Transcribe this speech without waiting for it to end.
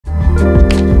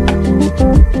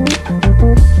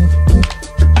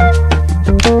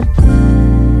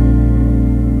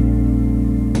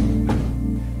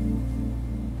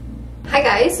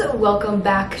welcome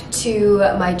back to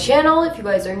my channel. If you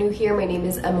guys are new here, my name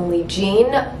is Emily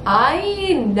Jean.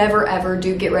 I never ever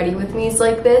do get ready with me's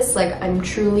like this. Like, I'm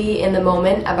truly in the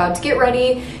moment, about to get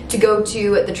ready to go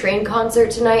to the Train concert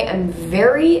tonight. I'm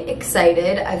very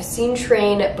excited. I've seen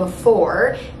Train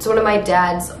before. It's one of my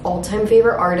dad's all-time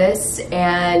favorite artists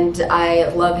and I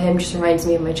love him, just reminds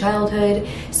me of my childhood.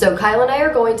 So Kyle and I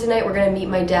are going tonight. We're gonna meet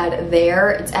my dad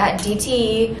there. It's at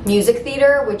DTE Music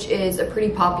Theater, which is a pretty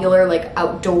popular like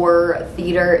outdoor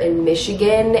theater in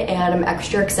Michigan, and I'm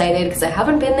extra excited because I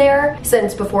haven't been there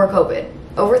since before COVID.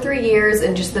 Over 3 years,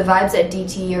 and just the vibes at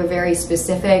DTE are very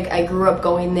specific. I grew up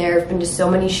going there, I've been to so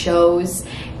many shows,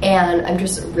 and I'm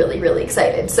just really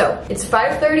excited. So it's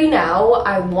 5:30 now.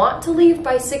 I want to leave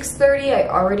by 6:30. I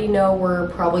already know we're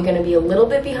probably gonna be a little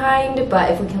bit behind,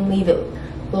 but if we can leave it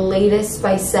latest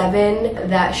by 7,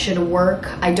 that should work.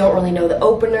 I don't really know the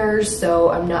openers, so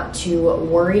I'm not too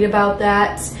worried about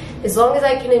that. As long as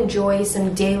I can enjoy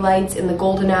some daylights in the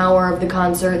golden hour of the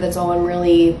concert, that's all I'm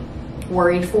really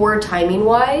worried for timing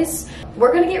wise.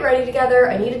 We're gonna get ready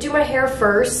together. I need to do my hair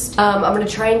first. I'm gonna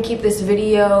try and keep this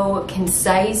video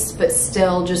concise, but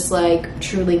still just like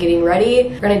truly getting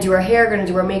ready. We're gonna do our hair, gonna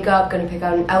do our makeup, gonna pick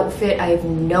out an outfit. I have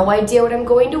no idea what I'm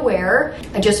going to wear.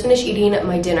 I just finished eating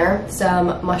my dinner,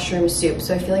 some mushroom soup,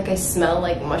 so I feel like I smell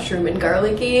like mushroom and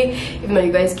garlicky. Even though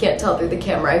you guys can't tell through the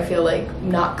camera, I feel like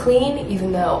not clean,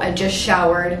 even though I just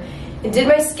showered and did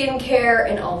my skincare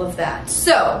and all of that.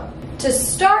 So to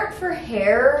start for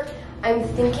hair, I'm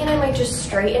thinking I might just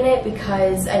straighten it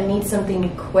because I need something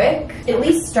quick. At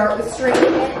least start with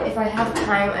straightening it. If I have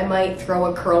time, I might throw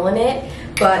a curl in it.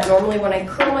 But normally when I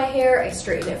curl my hair, I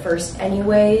straighten it first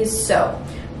anyways. So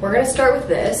we're gonna start with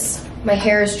this. My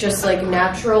hair is just like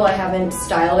natural. I haven't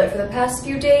styled it for the past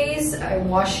few days. I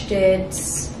washed it,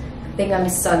 I think on a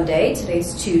Sunday.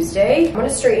 Today's Tuesday. I'm gonna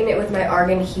straighten it with my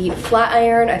Argan Heat flat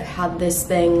iron. I've had this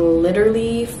thing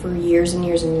literally for years and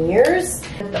years and years.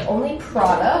 The only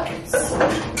products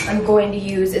I'm going to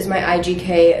use is my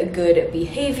IGK Good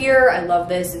Behavior. I love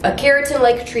this. A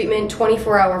keratin-like treatment,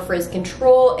 24-hour frizz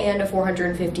control, and a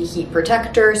 450 heat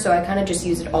protector. So I kind of just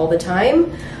use it all the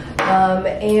time.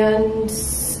 And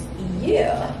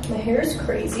yeah, my hair is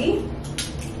crazy.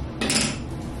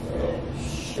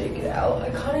 Shake it out. I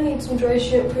kind of need some dry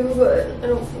shampoo, but I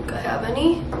don't think I have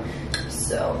any.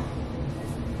 So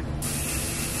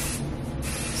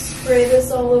spray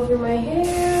this all over my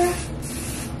hair.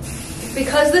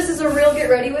 Because this is a real get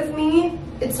ready with me,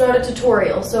 it's not a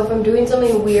tutorial. So if I'm doing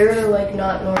something weird or like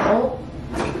not normal,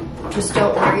 just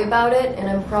don't worry about it. And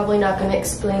I'm probably not going to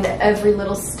explain every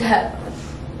little step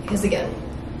because again,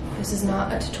 this is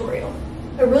not a tutorial.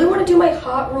 I really want to do my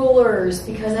hot rollers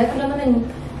because I haven't done them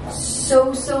in so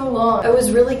long. I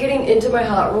was really getting into my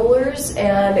hot rollers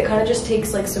and it kind of just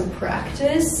takes like some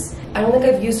practice. I don't think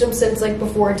I've used them since like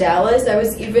before Dallas. I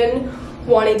was even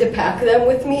wanting to pack them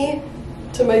with me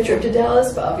to my trip to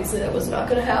Dallas, but obviously that was not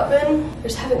gonna happen. I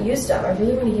just haven't used them. I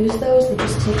really want to use those. They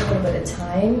just take a little bit of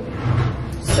time.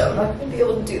 So I'm not gonna be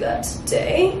able to do that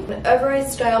today. Whenever I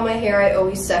style my hair, I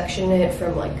always section it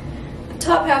from like the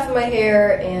top half of my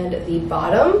hair and the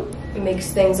bottom. It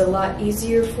makes things a lot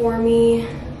easier for me.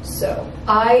 So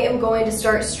I am going to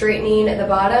start straightening at the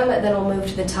bottom, then I'll move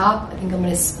to the top. I think I'm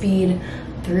gonna speed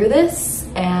through this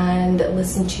and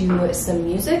listen to some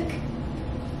music.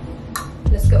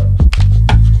 Let's go.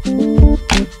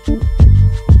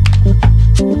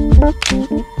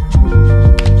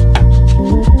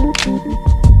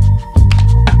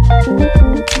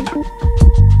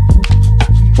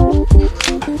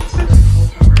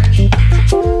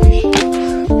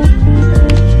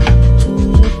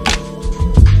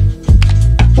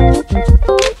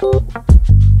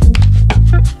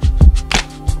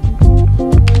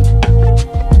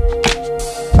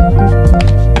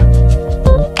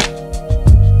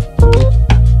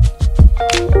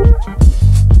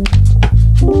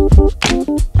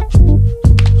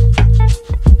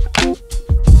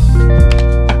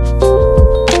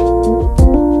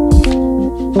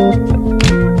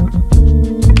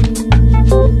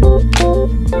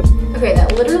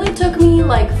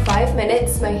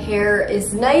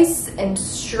 Is nice and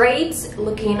straight,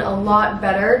 looking a lot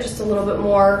better, just a little bit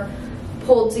more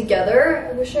pulled together.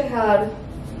 I wish I had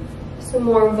some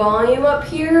more volume up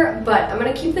here, but I'm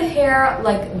gonna keep the hair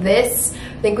like this.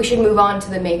 I think we should move on to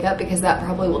the makeup because that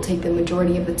probably will take the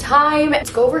majority of the time. Let's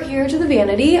go over here to the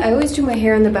vanity. I always do my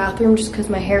hair in the bathroom just because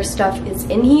my hair stuff is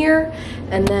in here.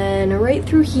 And then right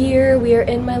through here, we are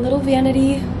in my little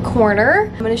vanity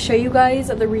corner. I'm gonna show you guys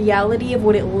the reality of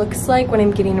what it looks like when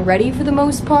I'm getting ready for the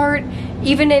most part.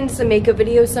 Even in some makeup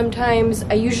videos sometimes,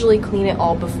 I usually clean it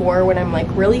all before when I'm like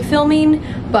really filming,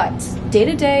 but day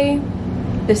to day,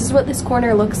 this is what this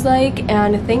corner looks like,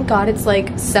 and thank God it's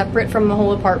like separate from the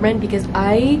whole apartment because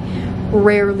I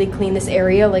rarely clean this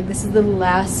area. Like, this is the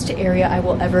last area I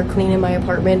will ever clean in my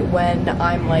apartment when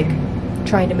I'm like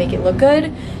trying to make it look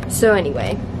good. So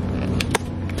anyway,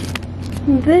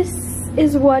 this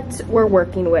is what we're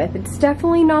working with. It's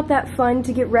definitely not that fun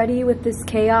to get ready with this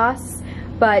chaos,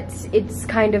 but it's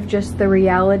kind of just the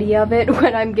reality of it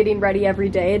when I'm getting ready every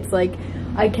day. It's like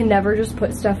I can never just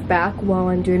put stuff back while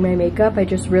I'm doing my makeup. I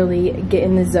just really get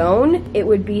in the zone. It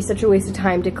would be such a waste of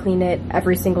time to clean it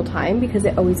every single time because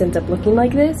it always ends up looking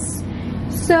like this.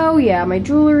 So yeah, my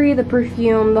jewelry, the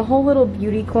perfume, the whole little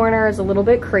beauty corner is a little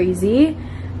bit crazy,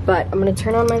 but I'm gonna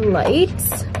turn on my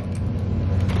lights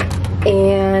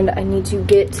and I need to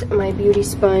get my beauty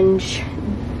sponge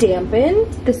dampened.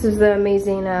 This is the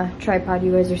amazing tripod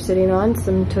you guys are sitting on,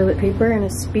 some toilet paper and a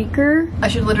speaker. I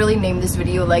should literally name this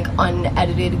video like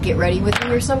unedited get ready with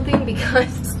me or something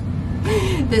because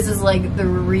this is like the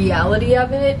reality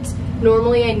of it.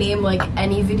 Normally I name like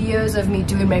any videos of me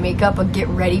doing my makeup a get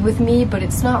ready with me, but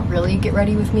it's not really get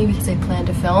ready with me because I plan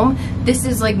to film. This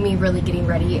is like me really getting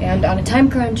ready and on a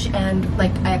time crunch, and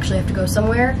like I actually have to go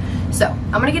somewhere. So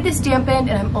I'm gonna get this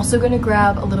dampened, and I'm also gonna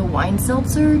grab a little wine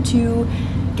seltzer to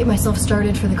get myself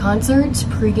started for the concert,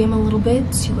 pregame a little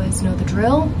bit. You guys know the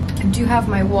drill. I do have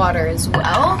my water as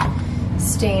well,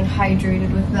 staying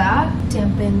hydrated with that.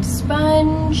 Dampened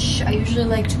sponge. I usually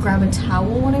like to grab a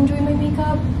towel when I'm doing my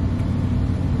makeup.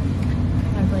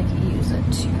 I like to use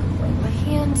it to wipe my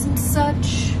hands and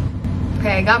such.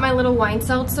 Okay, I got my little wine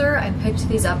seltzer. I picked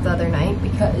these up the other night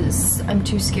because I'm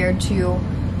too scared to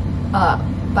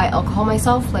buy alcohol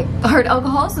myself, like hard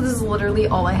alcohol, so this is literally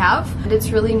all I have. And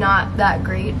it's really not that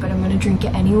great, but I'm gonna drink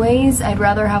it anyways. I'd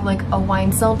rather have like a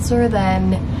wine seltzer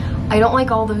than, I don't like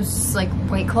all those like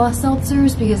White Claw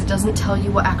seltzers because it doesn't tell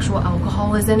you what actual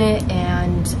alcohol is in it,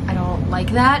 and I don't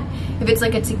like that. If it's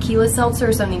like a tequila seltzer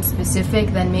or something specific,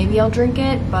 then maybe I'll drink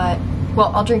it, but,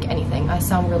 well, I'll drink anything. I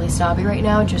sound really snobby right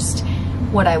now, just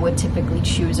what I would typically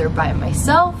choose or buy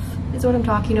myself is what I'm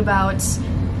talking about.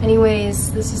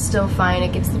 Anyways, this is still fine.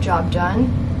 It gets the job done.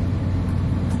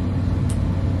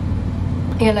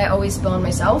 And I always spill on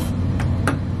myself.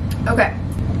 Okay.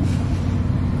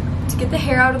 To get the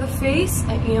hair out of the face,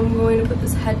 I am going to put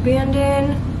this headband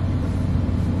in.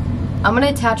 I'm gonna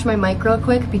attach my mic real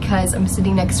quick because I'm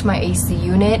sitting next to my AC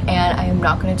unit and I am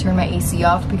not gonna turn my AC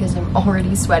off because I'm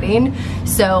already sweating.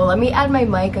 So let me add my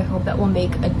mic. I hope that will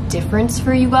make a difference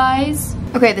for you guys.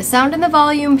 Okay, the sound and the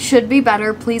volume should be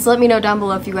better. Please let me know down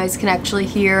below if you guys can actually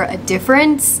hear a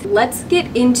difference. Let's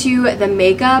get into the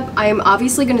makeup. I am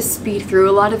obviously gonna speed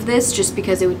through a lot of this just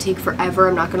because it would take forever.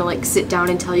 I'm not gonna like sit down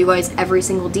and tell you guys every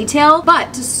single detail.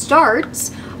 But to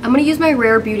start, I'm gonna use my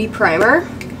Rare Beauty primer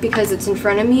because it's in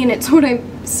front of me and it's what I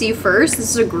see first.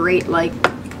 This is a great like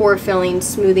pore filling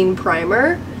smoothing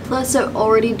primer. Plus I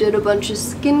already did a bunch of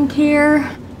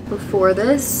skincare before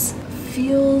this.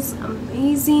 Feels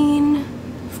amazing.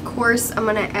 Of course, I'm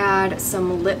gonna add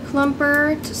some lip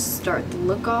plumper to start the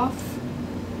look off.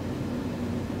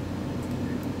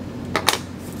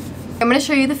 I'm going to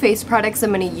show you the face products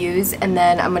I'm going to use and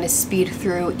then I'm going to speed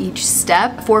through each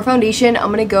step. For foundation, I'm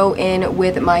going to go in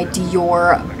with my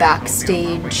Dior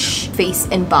Backstage Face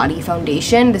and Body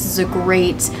Foundation. This is a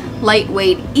great,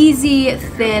 lightweight, easy,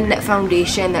 thin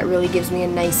foundation that really gives me a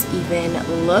nice, even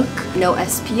look. No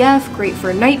SPF, great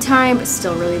for nighttime, but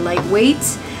still really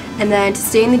lightweight. And then to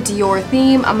stay in the Dior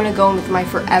theme, I'm going to go in with my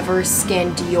Forever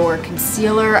Skin Dior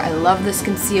Concealer. I love this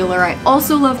concealer. I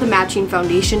also love the matching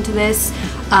foundation to this,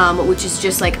 which is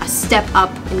just like a step up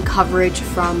in coverage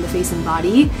from the face and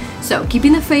body. So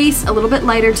keeping the face a little bit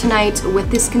lighter tonight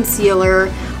with this concealer.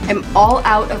 I'm all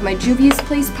out of my Juvias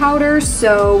Place powder,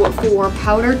 so for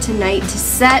powder tonight to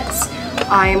set,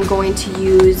 I am going to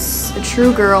use a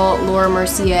True Girl Laura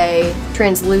Mercier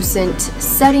Translucent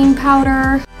Setting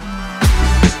Powder.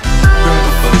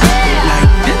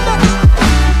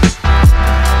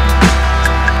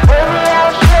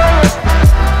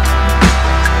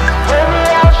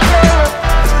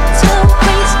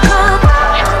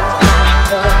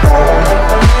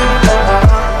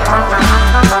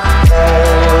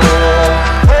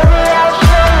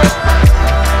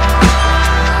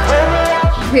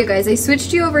 Okay guys, I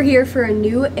switched you over here for a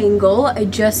new angle. I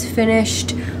just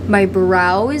finished my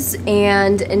brows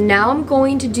and now I'm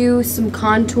going to do some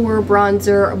contour,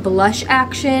 bronzer, blush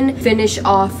action, finish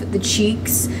off the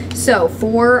cheeks. So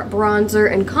for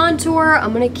bronzer and contour,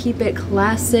 I'm gonna keep it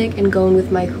classic and going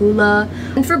with my Hoola.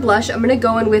 And for blush, I'm gonna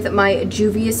go in with my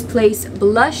Juvias Place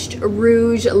Blushed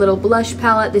Rouge Little Blush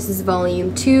Palette. This is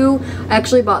volume 2. I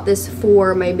actually bought this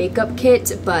for my makeup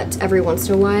kit, but every once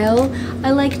in a while,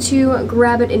 I like to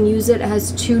grab it and use it. It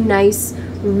has 2 nice,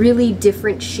 really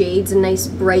different shades, a nice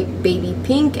bright baby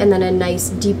pink and then a nice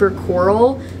deeper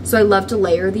coral. So I love to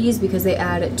layer these because they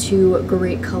add 2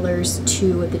 great colors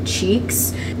to the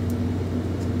cheeks.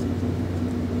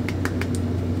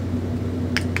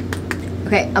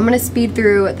 Okay, I'm gonna speed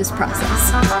through this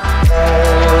process.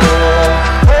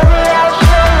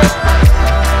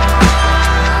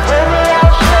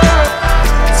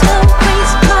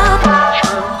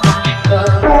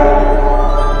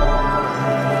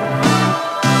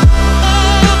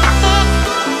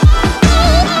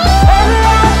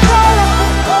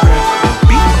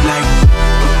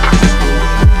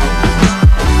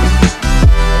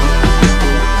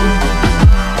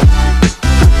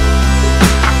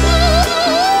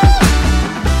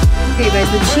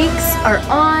 Are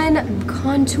on, I'm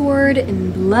contoured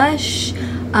and blush.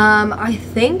 I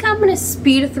think I'm gonna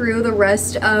speed through the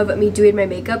rest of me doing my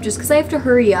makeup just because I have to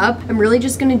hurry up. I'm really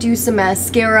just gonna do some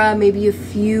mascara, maybe a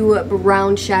few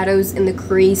brown shadows in the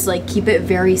crease, like keep it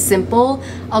very simple.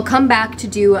 I'll come back to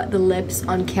do the lips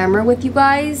on camera with you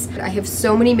guys. I have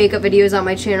so many makeup videos on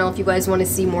my channel if you guys want to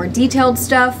see more detailed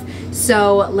stuff.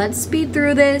 So let's speed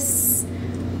through this.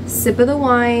 Sip of the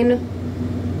wine.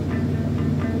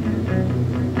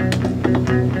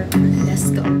 Let's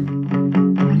go.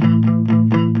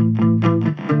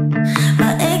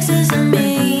 My exes and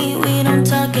me, we don't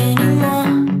talk anymore.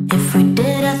 If we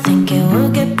did, I think it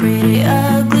would get pretty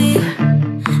ugly.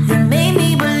 They made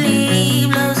me believe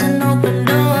love's an open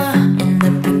door in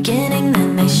the beginning,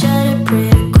 then they shut it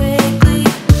pretty quickly.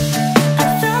 I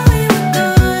thought we were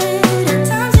good, at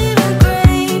times even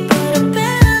great, but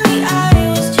apparently I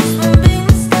was just one big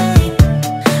mistake.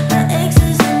 My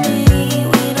exes and me,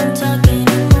 we don't talk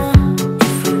anymore.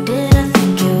 If we did, I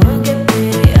think it would get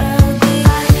pretty ugly.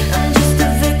 I'm just a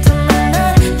victim and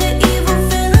not the evil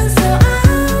villain, so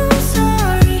I'm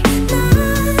sorry,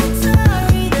 not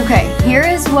sorry. Okay, here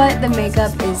is what the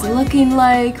makeup is looking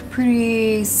like.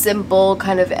 Pretty simple,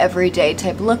 kind of everyday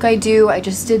type look I do. I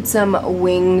just did some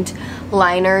winged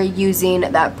liner using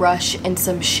that brush and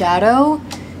some shadow.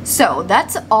 So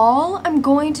that's all I'm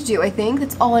going to do. I think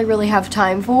that's all I really have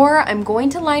time for. I'm going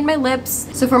to line my lips.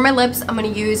 So for my lips, I'm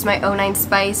going to use my 09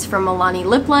 Spice from Milani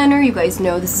lip liner. You guys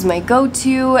know this is my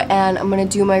go-to, and I'm going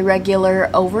to do my regular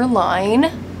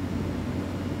overline.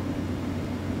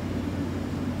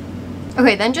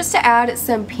 Okay, then just to add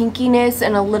some pinkiness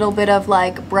and a little bit of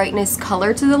like brightness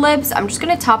color to the lips, I'm just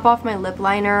going to top off my lip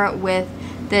liner with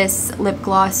this lip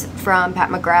gloss from Pat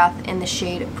McGrath in the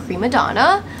shade Prima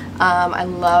Donna. I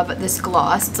love this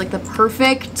gloss. It's like the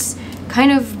perfect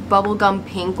kind of bubblegum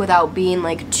pink without being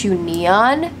like too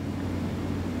neon.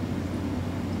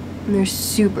 And they're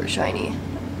super shiny.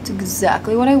 It's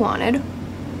exactly what I wanted.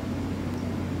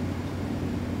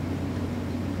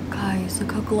 Guys,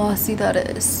 look how glossy that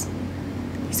is.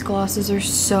 These glosses are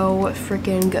so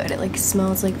freaking good. It like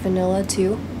smells like vanilla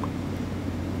too.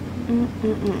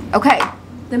 Okay,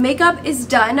 the makeup is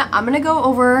done. I'm gonna go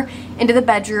over into the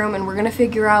bedroom and we're gonna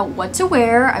figure out what to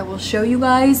wear. I will show you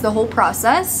guys the whole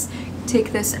process.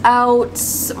 Take this out.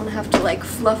 I'm gonna have to like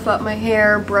fluff up my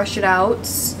hair, brush it out,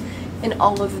 and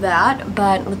all of that.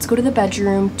 But let's go to the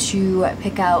bedroom to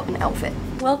pick out an outfit.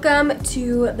 Welcome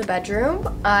to the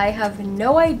bedroom. I have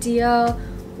no idea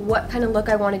what kind of look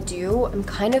I want to do. I'm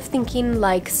kind of thinking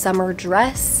like summer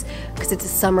dress because it's a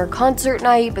summer concert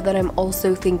night, but then I'm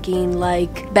also thinking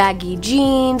like baggy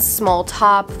jeans, small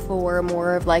top for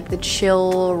more of like the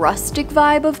chill rustic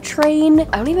vibe of Train.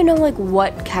 I don't even know like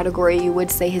what category you would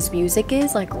say his music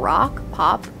is, like rock,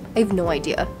 pop. I have no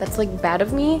idea. That's like bad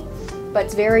of me, but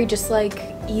it's very just like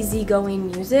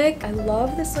easygoing music. I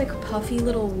love this like puffy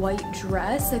little white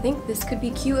dress. I think this could be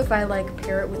cute if I like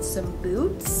pair it with some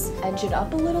boots, edge it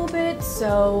up a little bit,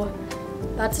 so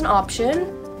that's an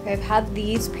option. I've had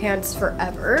these pants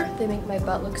forever. They make my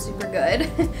butt look super good.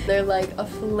 They're like a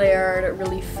flared,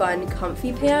 really fun,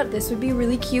 comfy pant. This would be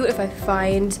really cute if I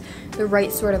find the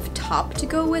right sort of top to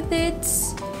go with it.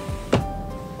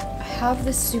 I have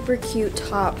this super cute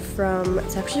top from,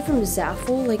 it's actually from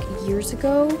Zaful like years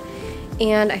ago.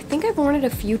 And I think I've worn it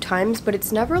a few times, but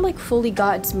it's never like fully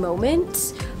got its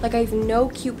moment. Like I have no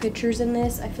cute pictures in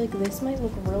this. I feel like this might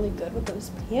look really good with those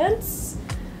pants.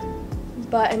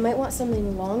 but I might want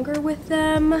something longer with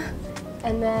them.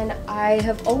 And then I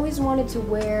have always wanted to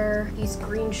wear these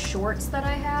green shorts that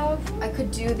I have. I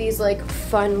could do these like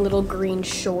fun little green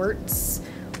shorts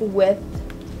with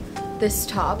this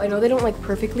top. I know they don't like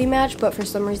perfectly match, but for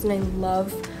some reason I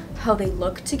love how they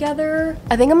look together.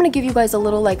 I think I'm gonna give you guys a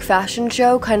little like fashion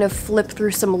show, kind of flip through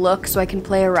some looks so I can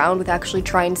play around with actually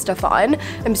trying stuff on.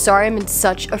 I'm sorry I'm in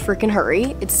such a freaking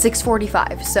hurry. It's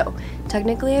 6:45, so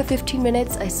technically I have 15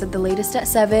 minutes. I said the latest at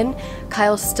 7.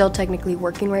 Kyle's still technically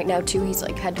working right now too. He's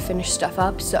like had to finish stuff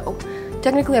up, so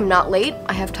technically I'm not late.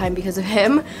 I have time because of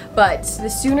him, but the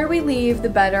sooner we leave, the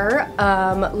better.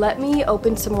 Let me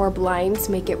open some more blinds,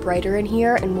 make it brighter in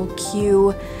here, and we'll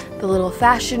cue the little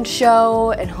fashion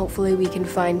show, and hopefully we can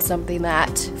find something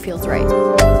that feels right.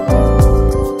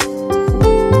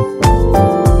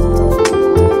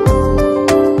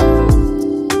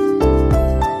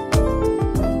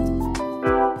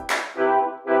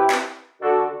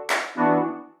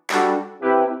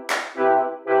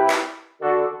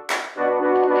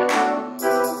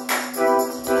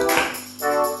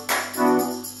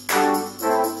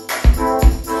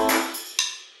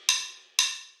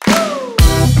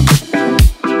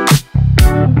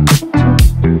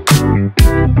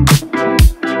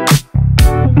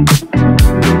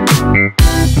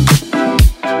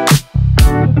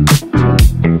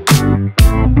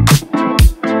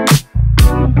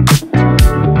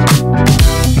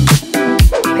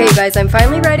 Guys, I'm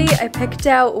finally ready. I picked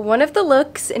out one of the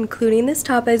looks, including this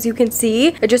top, as you can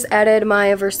see. I just added my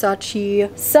Versace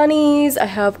sunnies. I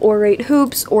have orate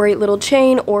hoops, orate little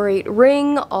chain, orate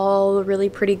ring, all really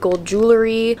pretty gold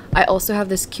jewelry. I also have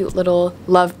this cute little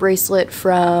love bracelet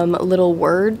from Little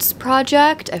Words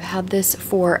Project. I've had this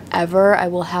forever. I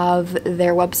will have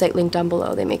their website linked down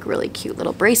below. They make really cute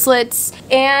little bracelets.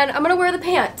 And I'm gonna wear the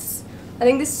pants. I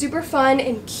think this is super fun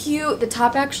and cute. The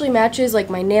top actually matches like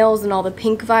my nails and all the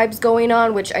pink vibes going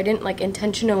on, which I didn't like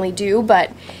intentionally do,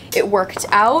 but it worked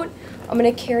out. I'm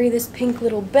gonna carry this pink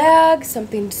little bag,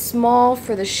 something small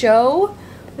for the show.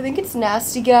 I think it's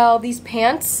Nasty Gal. These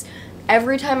pants,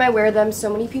 every time I wear them,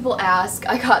 so many people ask.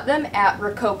 I got them at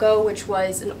Rococo, which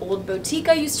was an old boutique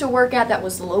I used to work at that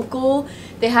was local.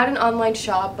 They had an online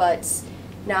shop, but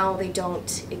now they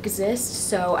don't exist,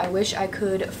 so I wish I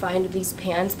could find these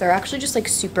pants. They're actually just like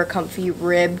super comfy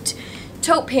ribbed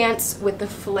tote pants with the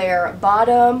flare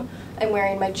bottom. I'm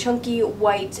wearing my chunky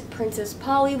white Princess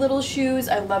Polly little shoes.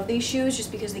 I love these shoes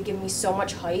just because they give me so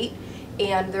much height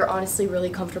and they're honestly really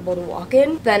comfortable to walk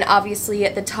in. Then obviously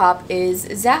at the top is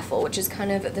Zaffle, which is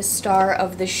kind of the star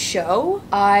of the show.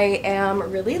 I am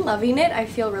really loving it. I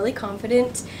feel really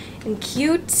confident and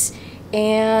cute.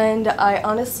 And I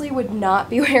honestly would not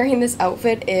be wearing this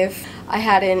outfit if I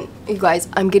hadn't. You guys,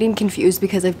 I'm getting confused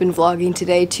because I've been vlogging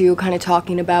today too, kind of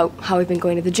talking about how I've been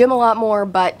going to the gym a lot more,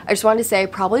 but I just wanted to say I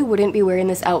probably wouldn't be wearing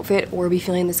this outfit or be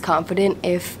feeling this confident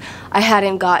if I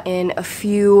hadn't gotten a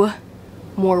few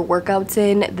more workouts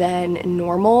in than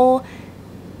normal,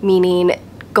 meaning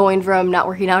going from not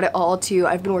working out at all to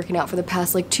I've been working out for the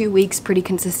past like 2 weeks pretty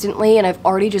consistently, and I've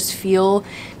already just feel,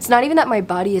 it's not even that my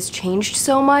body has changed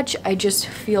so much, I just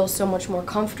feel so much more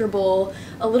comfortable,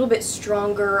 a little bit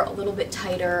stronger, a little bit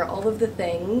tighter, all of the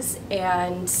things.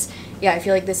 And yeah, I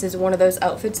feel like this is one of those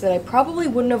outfits that I probably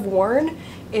wouldn't have worn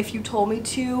if you told me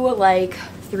to like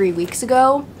 3 weeks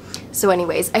ago. So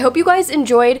anyways, I hope you guys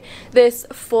enjoyed this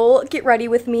full get ready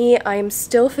with me. I'm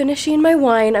still finishing my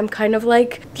wine. I'm kind of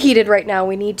like heated right now.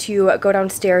 We need to go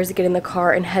downstairs, get in the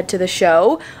car, and head to the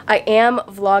show. I am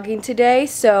vlogging today,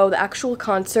 so the actual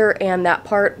concert and that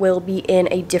part will be in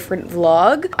a different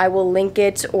vlog. I will link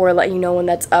it or let you know when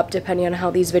that's up depending on how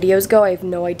these videos go. I have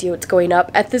no idea what's going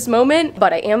up at this moment,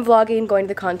 but I am vlogging, going to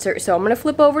the concert, so I'm gonna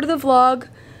flip over to the vlog.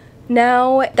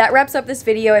 Now, that wraps up this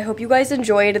video. I hope you guys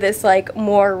enjoyed this like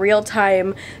more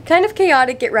real-time, kind of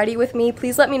chaotic get ready with me.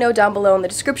 Please let me know down below in the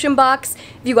description box.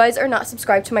 If you guys are not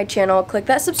subscribed to my channel, click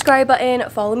that subscribe button.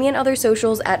 Follow me on other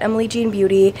socials at Emily Jean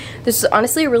Beauty. This is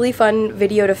honestly a really fun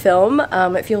video to film.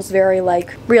 It feels very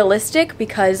like realistic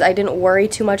because I didn't worry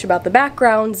too much about the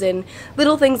backgrounds and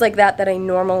little things like that that I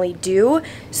normally do.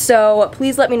 So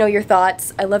please let me know your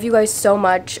thoughts. I love you guys so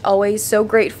much. Always so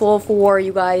grateful for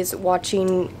you guys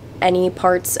watching any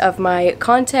parts of my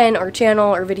content or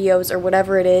channel or videos or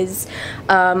whatever it is.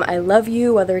 I love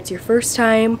you, whether it's your first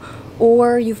time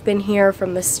or you've been here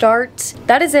from the start.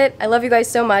 That is it. I love you guys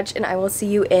so much, and I will see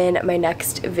you in my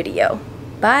next video.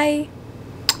 Bye!